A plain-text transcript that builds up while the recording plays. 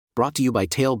Brought to you by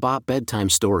Talebot Bedtime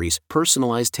Stories,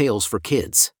 personalized tales for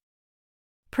kids.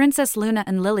 Princess Luna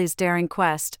and Lily's Daring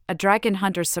Quest, a Dragon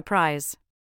Hunter's Surprise.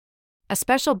 A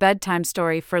special bedtime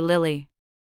story for Lily.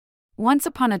 Once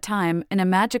upon a time, in a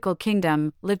magical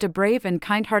kingdom, lived a brave and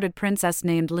kind-hearted princess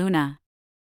named Luna.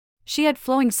 She had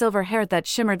flowing silver hair that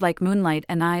shimmered like moonlight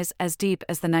and eyes as deep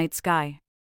as the night sky.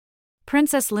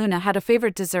 Princess Luna had a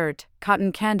favorite dessert,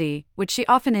 cotton candy, which she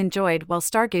often enjoyed while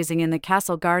stargazing in the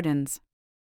castle gardens.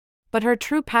 But her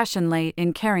true passion lay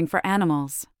in caring for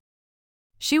animals.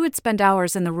 She would spend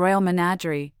hours in the royal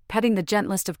menagerie, petting the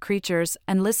gentlest of creatures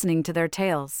and listening to their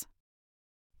tales.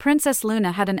 Princess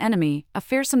Luna had an enemy, a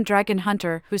fearsome dragon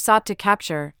hunter who sought to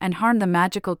capture and harm the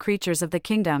magical creatures of the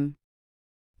kingdom.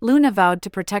 Luna vowed to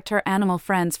protect her animal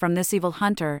friends from this evil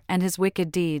hunter and his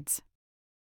wicked deeds.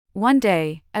 One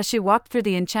day, as she walked through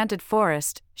the enchanted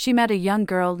forest, she met a young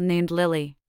girl named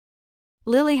Lily.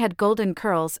 Lily had golden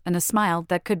curls and a smile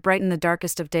that could brighten the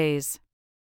darkest of days.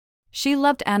 She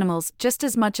loved animals just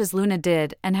as much as Luna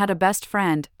did and had a best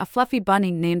friend, a fluffy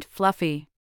bunny named Fluffy.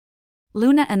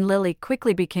 Luna and Lily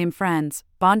quickly became friends,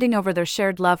 bonding over their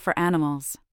shared love for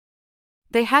animals.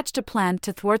 They hatched a plan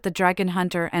to thwart the dragon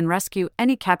hunter and rescue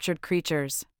any captured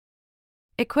creatures.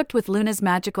 Equipped with Luna's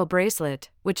magical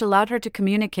bracelet, which allowed her to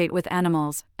communicate with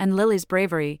animals, and Lily's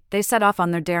bravery, they set off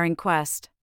on their daring quest.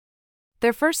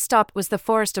 Their first stop was the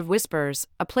Forest of Whispers,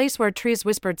 a place where trees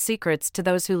whispered secrets to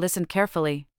those who listened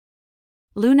carefully.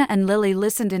 Luna and Lily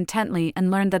listened intently and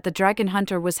learned that the dragon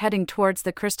hunter was heading towards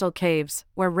the crystal caves,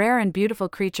 where rare and beautiful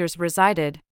creatures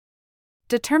resided.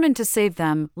 Determined to save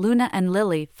them, Luna and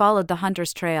Lily followed the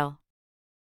hunter's trail.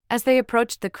 As they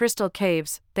approached the crystal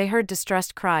caves, they heard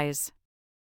distressed cries.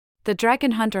 The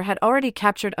dragon hunter had already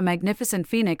captured a magnificent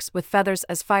phoenix with feathers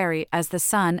as fiery as the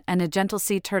sun and a gentle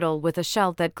sea turtle with a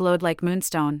shell that glowed like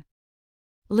moonstone.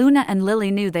 Luna and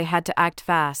Lily knew they had to act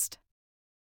fast.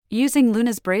 Using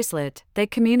Luna's bracelet, they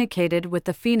communicated with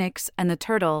the phoenix and the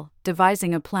turtle,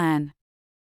 devising a plan.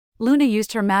 Luna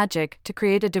used her magic to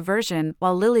create a diversion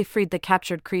while Lily freed the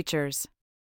captured creatures.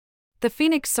 The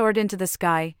phoenix soared into the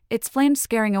sky, its flames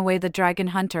scaring away the dragon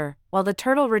hunter, while the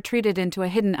turtle retreated into a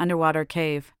hidden underwater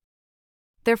cave.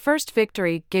 Their first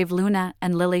victory gave Luna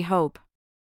and Lily hope.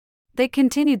 They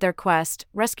continued their quest,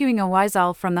 rescuing a wise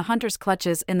owl from the hunter's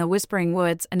clutches in the Whispering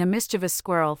Woods and a mischievous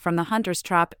squirrel from the hunter's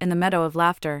trap in the Meadow of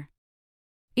Laughter.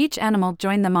 Each animal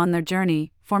joined them on their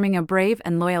journey, forming a brave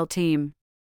and loyal team.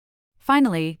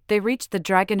 Finally, they reached the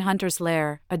dragon hunter's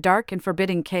lair, a dark and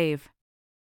forbidding cave.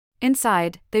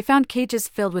 Inside, they found cages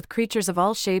filled with creatures of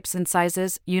all shapes and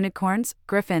sizes, unicorns,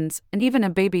 griffins, and even a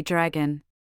baby dragon.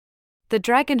 The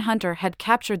dragon hunter had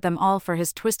captured them all for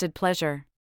his twisted pleasure.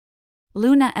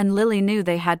 Luna and Lily knew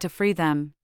they had to free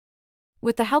them.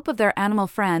 With the help of their animal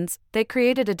friends, they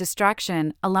created a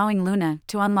distraction, allowing Luna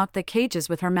to unlock the cages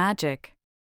with her magic.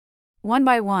 One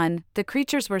by one, the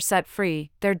creatures were set free,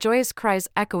 their joyous cries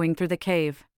echoing through the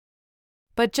cave.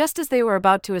 But just as they were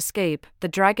about to escape, the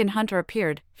dragon hunter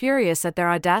appeared, furious at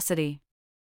their audacity.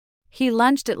 He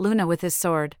lunged at Luna with his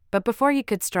sword, but before he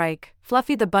could strike,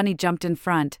 Fluffy the bunny jumped in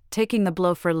front, taking the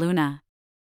blow for Luna.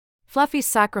 Fluffy's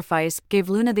sacrifice gave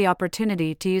Luna the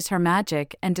opportunity to use her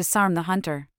magic and disarm the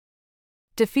hunter.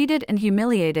 Defeated and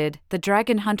humiliated, the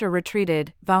dragon hunter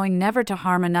retreated, vowing never to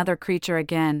harm another creature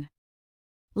again.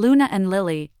 Luna and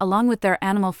Lily, along with their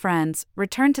animal friends,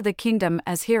 returned to the kingdom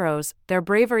as heroes, their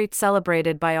bravery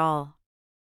celebrated by all.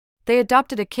 They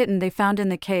adopted a kitten they found in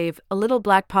the cave, a little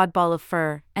black pod ball of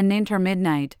fur, and named her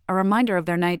Midnight, a reminder of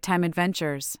their nighttime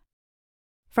adventures.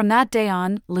 From that day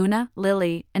on, Luna,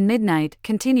 Lily, and Midnight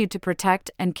continued to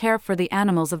protect and care for the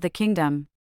animals of the kingdom.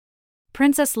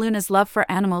 Princess Luna's love for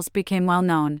animals became well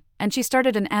known, and she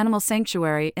started an animal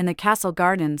sanctuary in the castle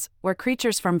gardens, where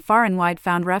creatures from far and wide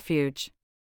found refuge.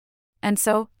 And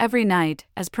so, every night,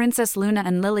 as Princess Luna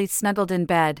and Lily snuggled in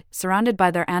bed, surrounded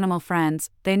by their animal friends,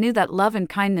 they knew that love and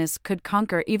kindness could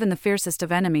conquer even the fiercest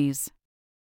of enemies.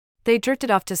 They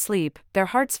drifted off to sleep, their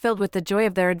hearts filled with the joy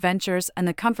of their adventures and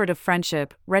the comfort of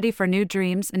friendship, ready for new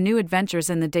dreams and new adventures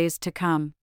in the days to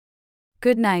come.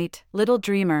 Good night, little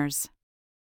dreamers.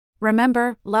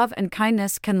 Remember, love and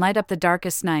kindness can light up the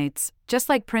darkest nights, just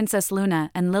like Princess Luna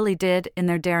and Lily did in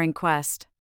their daring quest.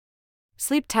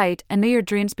 Sleep tight and may your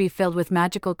dreams be filled with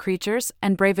magical creatures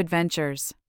and brave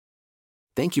adventures.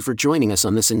 Thank you for joining us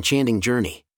on this enchanting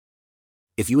journey.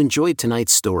 If you enjoyed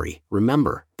tonight's story,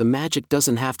 remember, the magic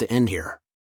doesn't have to end here.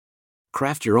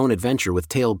 Craft your own adventure with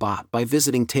Talebot by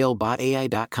visiting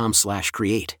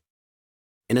talebotai.com/create.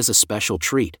 And as a special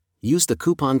treat, use the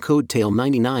coupon code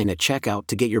TALE99 at checkout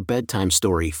to get your bedtime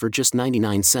story for just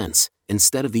 99 cents,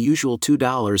 instead of the usual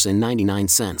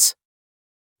 $2.99.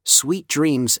 Sweet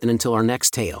dreams, and until our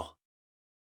next tale.